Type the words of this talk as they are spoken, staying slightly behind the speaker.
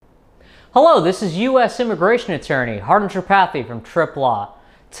Hello, this is U.S. Immigration Attorney Harden Tripathi from Trip Law.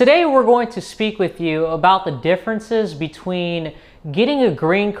 Today we're going to speak with you about the differences between getting a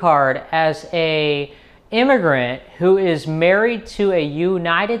green card as an immigrant who is married to a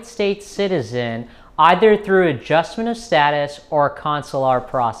United States citizen, either through adjustment of status or consular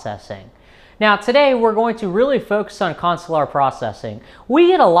processing. Now today we're going to really focus on consular processing. We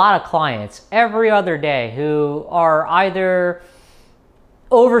get a lot of clients every other day who are either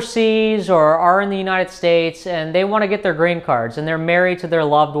overseas or are in the United States and they want to get their green cards and they're married to their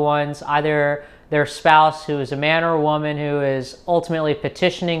loved ones, either their spouse who is a man or a woman who is ultimately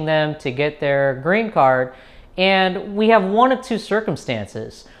petitioning them to get their green card. And we have one of two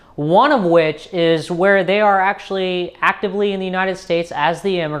circumstances. One of which is where they are actually actively in the United States as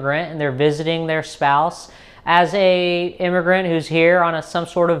the immigrant and they're visiting their spouse as a immigrant who's here on some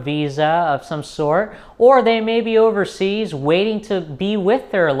sort of visa of some sort, or they may be overseas waiting to be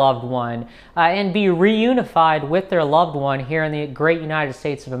with their loved one and be reunified with their loved one here in the great United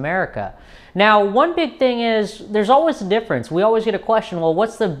States of America. Now, one big thing is there's always a difference. We always get a question, well,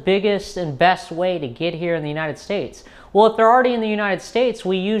 what's the biggest and best way to get here in the United States? Well, if they're already in the United States,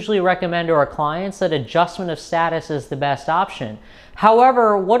 we usually recommend to our clients that adjustment of status is the best option.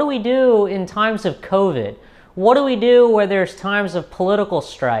 However, what do we do in times of COVID? What do we do where there's times of political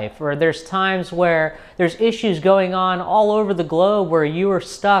strife, or there's times where there's issues going on all over the globe where you are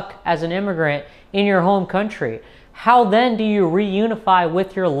stuck as an immigrant in your home country? How then do you reunify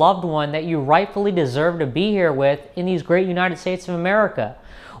with your loved one that you rightfully deserve to be here with in these great United States of America?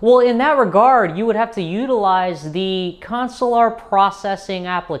 Well, in that regard, you would have to utilize the consular processing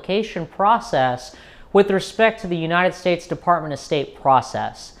application process with respect to the United States Department of State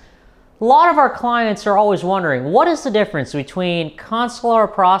process. A lot of our clients are always wondering, what is the difference between consular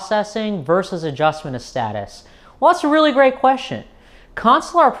processing versus adjustment of status? Well, that's a really great question.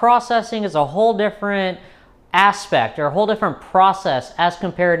 Consular processing is a whole different aspect or a whole different process as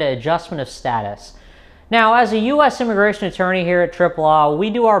compared to adjustment of status. Now, as a U.S. immigration attorney here at Trip Law,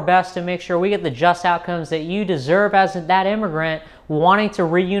 we do our best to make sure we get the just outcomes that you deserve as that immigrant wanting to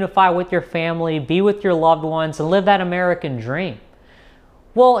reunify with your family, be with your loved ones, and live that American dream.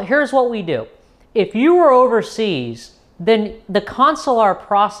 Well, here's what we do. If you were overseas, then the consular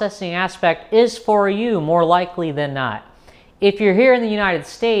processing aspect is for you more likely than not. If you're here in the United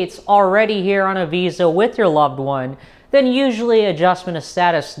States, already here on a visa with your loved one, then usually adjustment of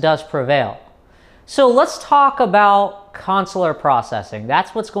status does prevail. So let's talk about consular processing.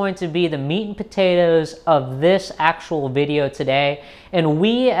 That's what's going to be the meat and potatoes of this actual video today. And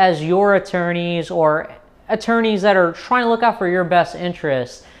we, as your attorneys or attorneys that are trying to look out for your best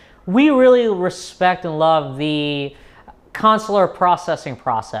interests, we really respect and love the consular processing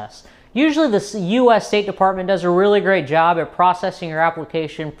process. Usually the U.S. State Department does a really great job at processing your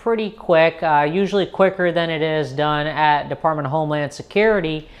application pretty quick, usually quicker than it is done at Department of Homeland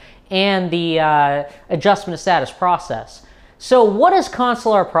Security and the adjustment of status process. So what is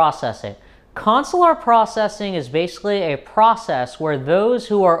consular processing? Consular processing is basically a process where those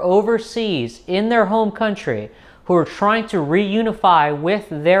who are overseas in their home country who are trying to reunify with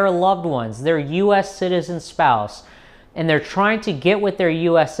their loved ones, their U.S. citizen spouse, and they're trying to get with their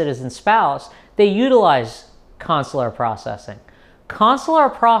U.S. citizen spouse, they utilize consular processing. Consular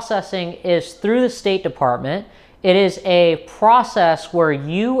processing is through the State Department. It is a process where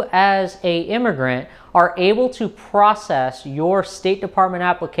you as an immigrant are able to process your State Department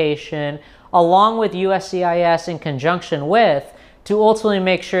application along with USCIS in conjunction with, to ultimately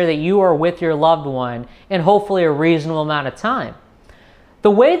make sure that you are with your loved one in hopefully a reasonable amount of time.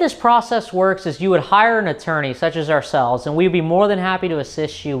 The way this process works is you would hire an attorney such as ourselves, and we'd be more than happy to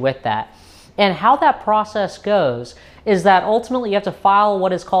assist you with that. And how that process goes is that ultimately you have to file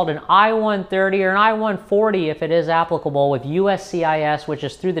what is called an I-130 or an I-140 if it is applicable with USCIS, which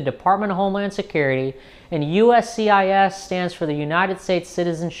is through the Department of Homeland Security, and USCIS stands for the United States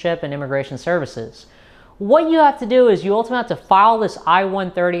Citizenship and Immigration Services. What you have to do is you ultimately have to file this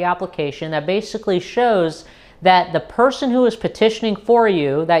I-130 application that basically shows that the person who is petitioning for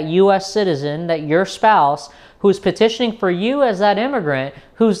you, that U.S. citizen, that your spouse, who's petitioning for you as that immigrant,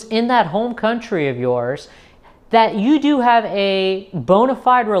 who's in that home country of yours, that you do have a bona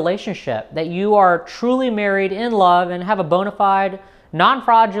fide relationship, that you are truly married in love and have a bona fide,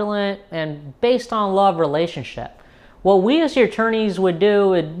 non-fraudulent, and based on love relationship. What we as your attorneys would do,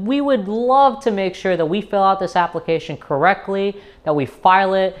 we would love to make sure that we fill out this application correctly, that we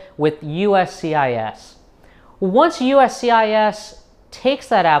file it with USCIS. Once USCIS takes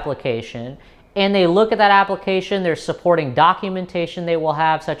that application and they look at that application, there's supporting documentation they will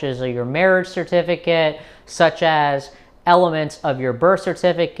have, such as your marriage certificate, such as elements of your birth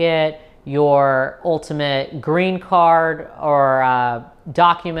certificate, your ultimate green card or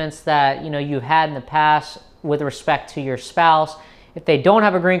documents that you've had in the past with respect to your spouse. If they don't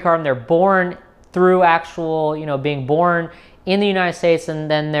have a green card and they're born through actual, being born in the United States, and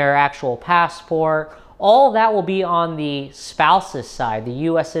then their actual passport, all that will be on the spouse's side, the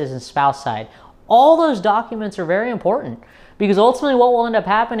U.S. citizen spouse side. All those documents are very important, because ultimately what will end up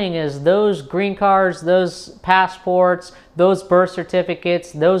happening is those green cards, those passports, those birth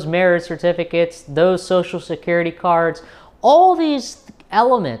certificates, those marriage certificates, those social security cards, all these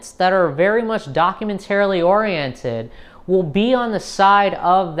elements that are very much documentarily oriented will be on the side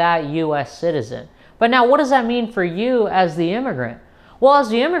of that U.S. citizen. But now, what does that mean for you as the immigrant? Well, as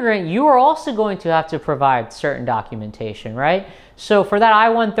the immigrant, you are also going to have to provide certain documentation, right? So for that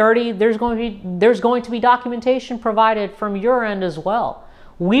I-130, there's going to be documentation provided from your end as well.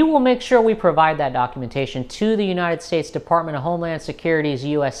 We will make sure we provide that documentation to the United States Department of Homeland Security's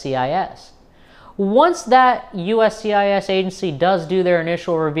USCIS. Once that USCIS agency does do their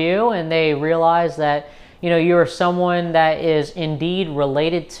initial review and they realize that you're someone that is indeed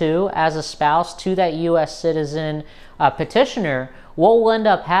related to, as a spouse, to that U.S. citizen petitioner, what will end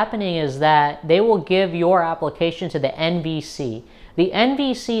up happening is that they will give your application to the NVC. The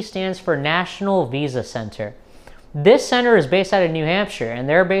NVC stands for National Visa Center. This center is based out of New Hampshire, and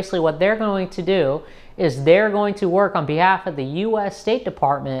what they're going to do is they're going to work on behalf of the U.S. State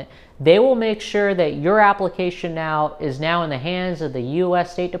Department. They will make sure that your application is now in the hands of the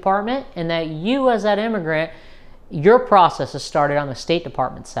U.S. State Department, and that you, as that immigrant, your process is started on the State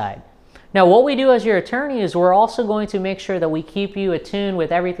Department side. Now, what we do as your attorney is we're also going to make sure that we keep you attuned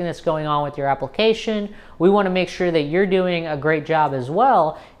with everything that's going on with your application. We want to make sure that you're doing a great job as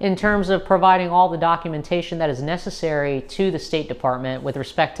well in terms of providing all the documentation that is necessary to the State Department with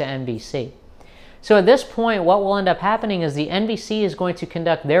respect to NVC. So at this point, what will end up happening is the NVC is going to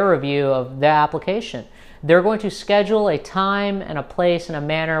conduct their review of the application. They're going to schedule a time and a place and a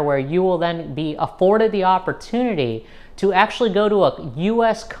manner where you will then be afforded the opportunity to actually go to a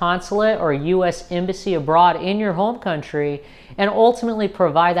U.S. consulate or a U.S. embassy abroad in your home country and ultimately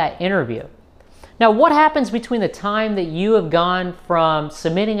provide that interview. Now, what happens between the time that you have gone from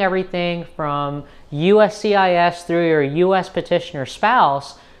submitting everything from USCIS through your U.S. petitioner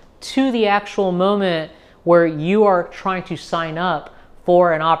spouse to the actual moment where you are trying to sign up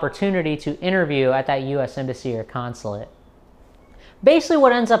for an opportunity to interview at that U.S. embassy or consulate? Basically,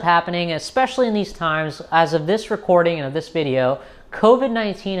 what ends up happening, especially in these times, as of this recording and of this video,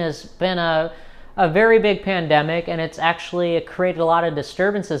 COVID-19 has been a very big pandemic, and it's actually created a lot of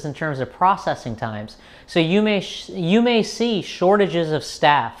disturbances in terms of processing times. So you may see shortages of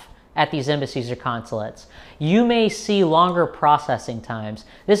staff at these embassies or consulates. You may see longer processing times.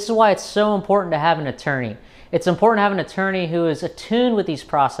 This is why it's so important to have an attorney. It's important to have an attorney who is attuned with these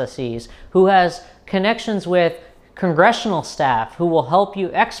processes, who has connections with congressional staff who will help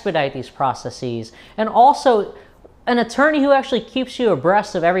you expedite these processes, and also an attorney who actually keeps you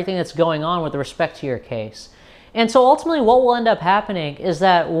abreast of everything that's going on with respect to your case. And so ultimately what will end up happening is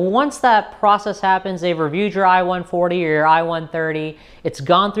that once that process happens, they've reviewed your I-140 or your I-130, it's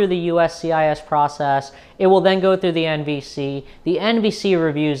gone through the USCIS process, it will then go through the NVC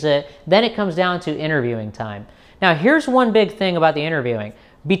reviews it, then it comes down to interviewing time. Now, here's one big thing about the interviewing.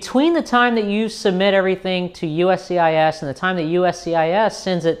 Between the time that you submit everything to USCIS and the time that USCIS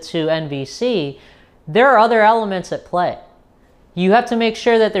sends it to NVC, there are other elements at play. You have to make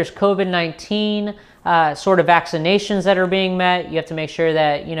sure that there's COVID-19 sort of vaccinations that are being met. You have to make sure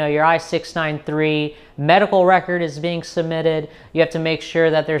that your I-693 medical record is being submitted. You have to make sure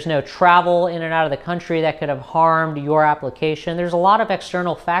that there's no travel in and out of the country that could have harmed your application. There's a lot of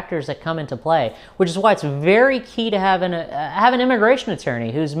external factors that come into play, which is why it's very key to have an immigration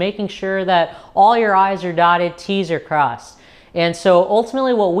attorney who's making sure that all your I's are dotted, T's are crossed. And so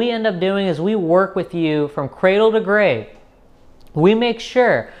ultimately what we end up doing is we work with you from cradle to grave. We make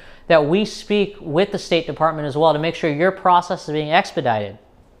sure that we speak with the State Department as well to make sure your process is being expedited.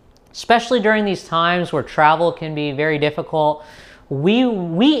 Especially during these times where travel can be very difficult, we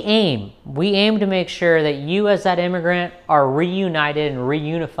aim to make sure that you as that immigrant are reunited and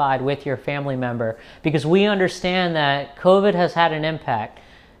reunified with your family member, because we understand that COVID has had an impact.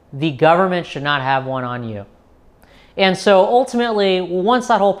 The government should not have one on you. And so ultimately, once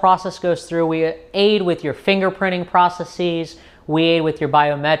that whole process goes through, we aid with your fingerprinting processes, we aid with your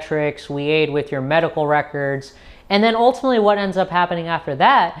biometrics, we aid with your medical records, and then ultimately what ends up happening after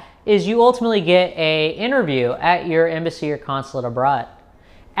that is you ultimately get an interview at your embassy or consulate abroad.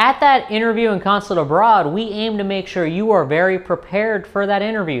 At that interview and consulate abroad, we aim to make sure you are very prepared for that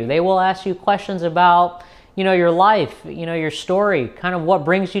interview. They will ask you questions about your life, your story, kind of what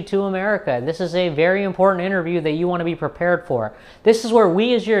brings you to America. This is a very important interview that you want to be prepared for. This is where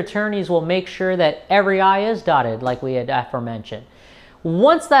we as your attorneys will make sure that every I is dotted, like we had aforementioned.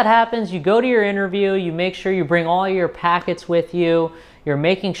 Once that happens, you go to your interview, you make sure you bring all your packets with you. You're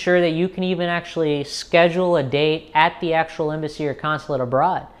making sure that you can even actually schedule a date at the actual embassy or consulate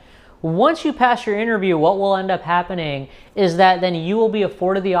abroad. Once you pass your interview, what will end up happening is that then you will be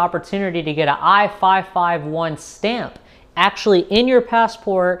afforded the opportunity to get an I-551 stamp actually in your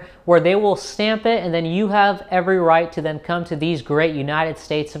passport, where they will stamp it, and then you have every right to then come to these great United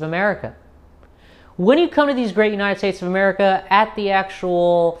States of America. When you come to these great United States of America at the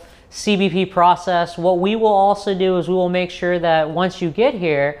actual CBP process, what we will also do is we will make sure that once you get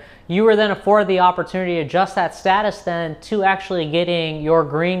here, you are then afforded the opportunity to adjust that status then to actually getting your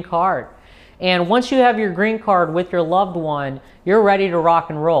green card. And once you have your green card with your loved one, you're ready to rock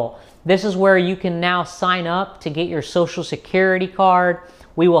and roll. This is where you can now sign up to get your Social Security card.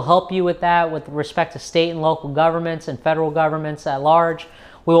 We will help you with that with respect to state and local governments and federal governments at large.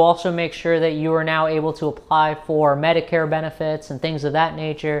 We will also make sure that you are now able to apply for Medicare benefits and things of that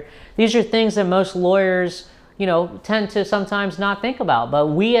nature. These are things that most lawyers, tend to sometimes not think about. But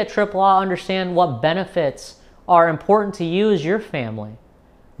we at Tripp Law understand what benefits are important to you as your family.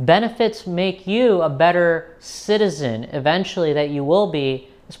 Benefits make you a better citizen eventually, that you will be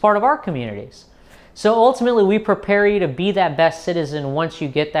as part of our communities. So ultimately, we prepare you to be that best citizen once you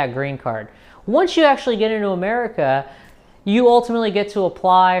get that green card. Once you actually get into America, you ultimately get to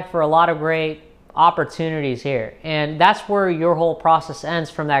apply for a lot of great opportunities here. And that's where your whole process ends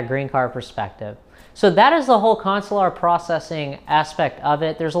from that green card perspective. So that is the whole consular processing aspect of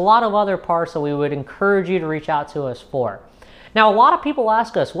it. There's a lot of other parts that we would encourage you to reach out to us for. Now, a lot of people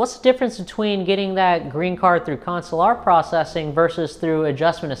ask us, what's the difference between getting that green card through consular processing versus through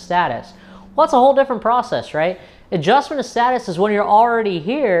adjustment of status? Well, it's a whole different process, right? Adjustment of status is when you're already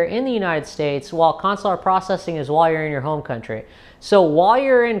here in the United States, while consular processing is while you're in your home country. So while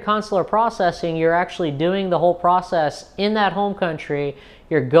you're in consular processing, you're actually doing the whole process in that home country.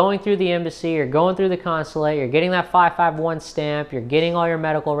 You're going through the embassy, you're going through the consulate, you're getting that 551 stamp, you're getting all your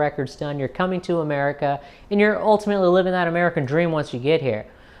medical records done, you're coming to America, and you're ultimately living that American dream once you get here.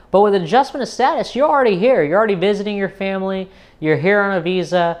 But with adjustment of status, you're already here. You're already visiting your family, you're here on a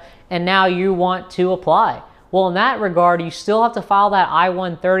visa, and now you want to apply. Well, in that regard, you still have to file that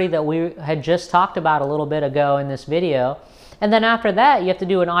I-130 that we had just talked about a little bit ago in this video. And then after that, you have to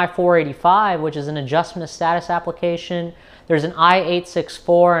do an I-485, which is an adjustment of status application. There's an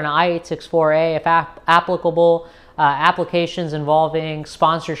I-864 and I-864A, if applicable, applications involving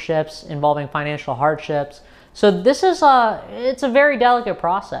sponsorships, involving financial hardships. So this is it's a very delicate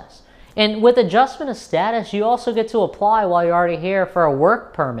process. And with adjustment of status, you also get to apply while you're already here for a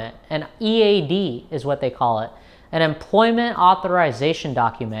work permit. An EAD is what they call it. An employment authorization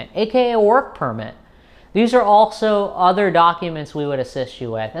document, aka a work permit. These are also other documents we would assist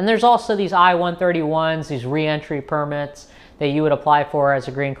you with. And there's also these I-131s, these re-entry permits that you would apply for as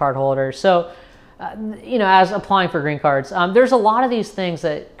a green card holder. So, as applying for green cards, there's a lot of these things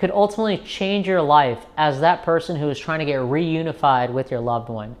that could ultimately change your life as that person who is trying to get reunified with your loved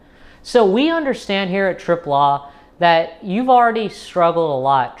one. So we understand here at Tripp Law that you've already struggled a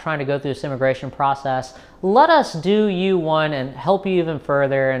lot trying to go through this immigration process. Let us do you one and help you even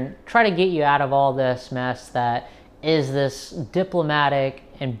further and try to get you out of all this mess that is this diplomatic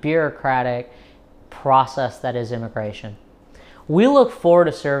and bureaucratic process that is immigration. We look forward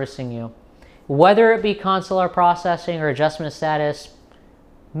to servicing you. Whether it be consular processing or adjustment of status,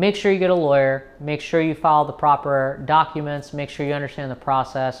 make sure you get a lawyer, make sure you file the proper documents, make sure you understand the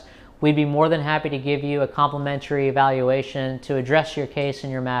process. We'd be more than happy to give you a complimentary evaluation to address your case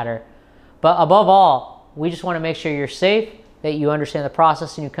and your matter. But above all, we just want to make sure you're safe, that you understand the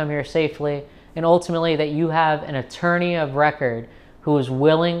process and you come here safely, and ultimately that you have an attorney of record who is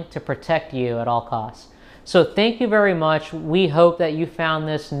willing to protect you at all costs. So thank you very much. We hope that you found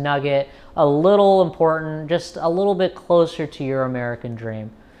this nugget a little important, just a little bit closer to your American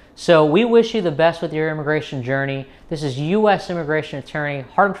dream. So we wish you the best with your immigration journey. This is U.S. Immigration Attorney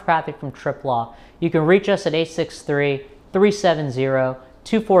Hardin Tripathi from Tripp Law. You can reach us at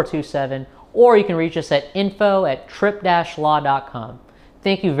 863-370-2427, or you can reach us at info@tripp-law.com.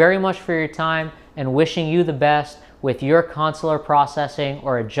 Thank you very much for your time, and wishing you the best with your consular processing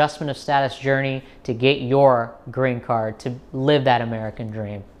or adjustment of status journey to get your green card to live that American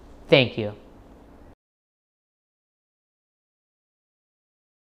dream. Thank you.